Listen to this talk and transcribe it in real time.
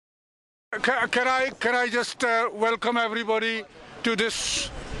Can I just welcome everybody to this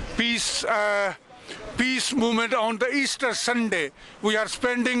peace peace movement on the Easter Sunday. We are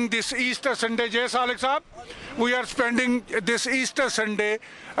spending this Easter Sunday, Julius Salik Sahab, we are spending this Easter Sunday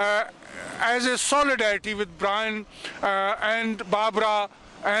as a solidarity with Brian and Barbara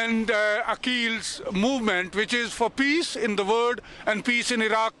and Akil's movement, which is for peace in the world and peace in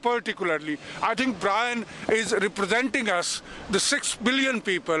Iraq particularly. I think Brian is representing us, the 6 billion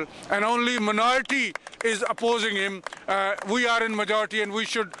people, and only minority is opposing him. We are in majority, and we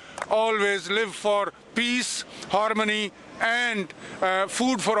should always live for peace, harmony, and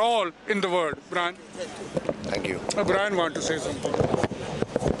food for all in the world. Brian? Thank you. Brian want to say something.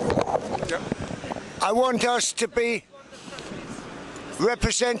 Yeah. I want us to be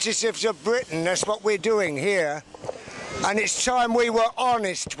representatives of Britain. That's what we're doing here. And it's time we were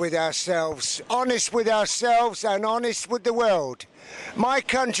honest with ourselves and honest with the world. My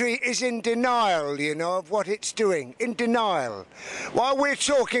country is in denial, you know, of what it's doing, in denial. While we're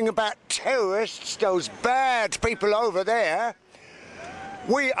talking about terrorists, those bad people over there,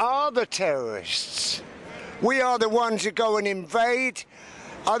 we are the terrorists. We are the ones who go and invade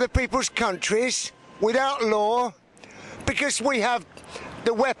other people's countries without law, because we have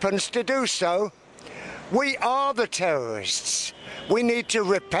the weapons to do so. We are the terrorists. We need to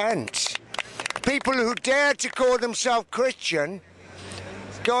repent. People who dare to call themselves Christian,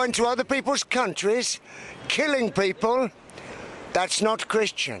 going to other people's countries, killing people, that's not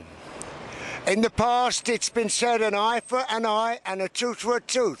Christian. In the past, it's been said an eye for an eye and a tooth for a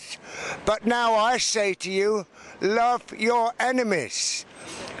tooth. But now I say to you, love your enemies.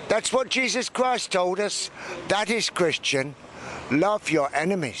 That's what Jesus Christ told us. That is Christian. Love your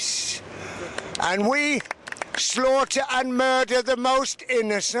enemies. And we slaughter and murder the most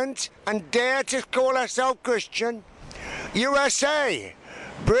innocent and dare to call ourselves Christian. USA,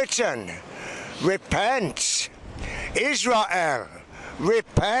 Britain, repent. Israel,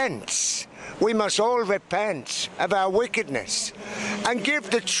 repent. We must all repent of our wickedness and give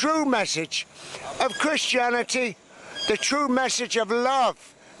the true message of Christianity, the true message of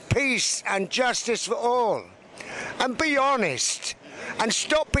love, peace and justice for all. And be honest and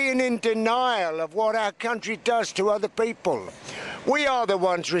stop being in denial of what our country does to other people. We are the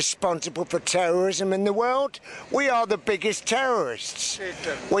ones responsible for terrorism in the world. We are the biggest terrorists.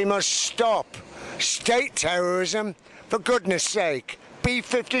 We must stop state terrorism, for goodness sake.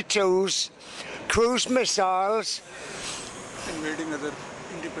 B-52s, cruise missiles. Invading other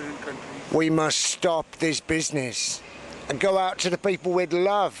independent countries. We must stop this business and go out to the people with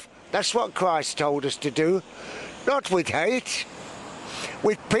love. That's what Christ told us to do. Not with hate,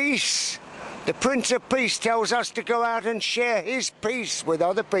 with peace. The Prince of Peace tells us to go out and share his peace with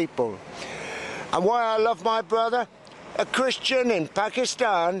other people. And why I love my brother, a Christian in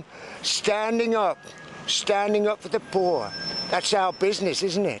Pakistan, standing up for the poor. That's our business,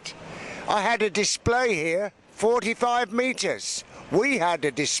 isn't it? I had a display here, 45 meters. We had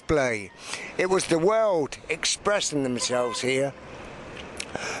a display. It was the world expressing themselves here.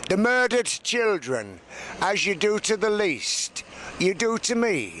 The murdered children, as you do to the least, you do to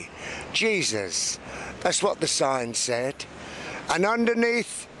me. Jesus, that's what the sign said. And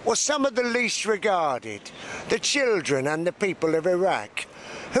underneath were some of the least regarded, the children and the people of Iraq,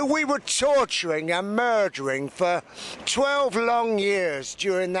 who we were torturing and murdering for 12 long years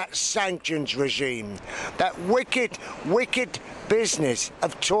during that sanctions regime, that wicked, wicked business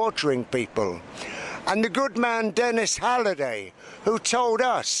of torturing people. And the good man Dennis Halliday, who told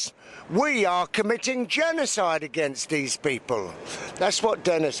us we are committing genocide against these people. That's what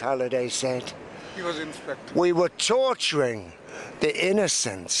Dennis Halliday said. He was inspector. We were torturing the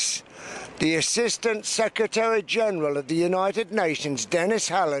innocents. The Assistant Secretary General of the United Nations, Dennis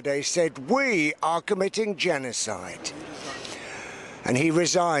Halliday, said we are committing genocide. And he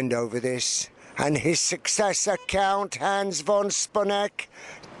resigned over this. And his successor, Count Hans von Sponeck,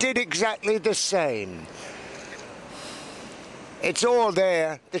 did exactly the same. It's all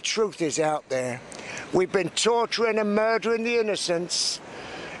there. The truth is out there. We've been torturing and murdering the innocents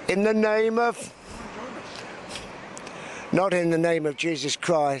in the name of, not in the name of Jesus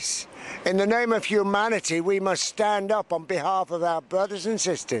Christ. In the name of humanity, we must stand up on behalf of our brothers and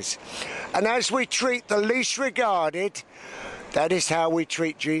sisters. And as we treat the least regarded, that is how we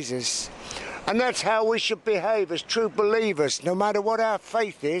treat Jesus. And that's how we should behave as true believers, no matter what our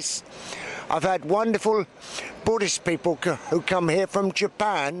faith is. I've had wonderful Buddhist people who come here from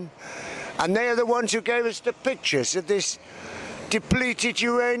Japan, and they are the ones who gave us the pictures of this depleted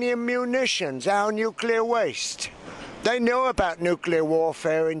uranium munitions, our nuclear waste. They know about nuclear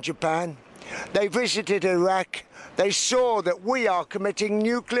warfare in Japan. They visited Iraq. They saw that we are committing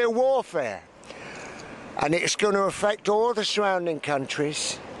nuclear warfare, and it's going to affect all the surrounding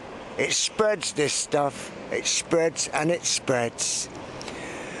countries. It spreads, this stuff. It spreads and it spreads.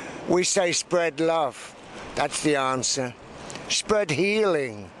 We say spread love. That's the answer. Spread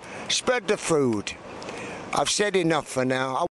healing. Spread the food. I've said enough for now.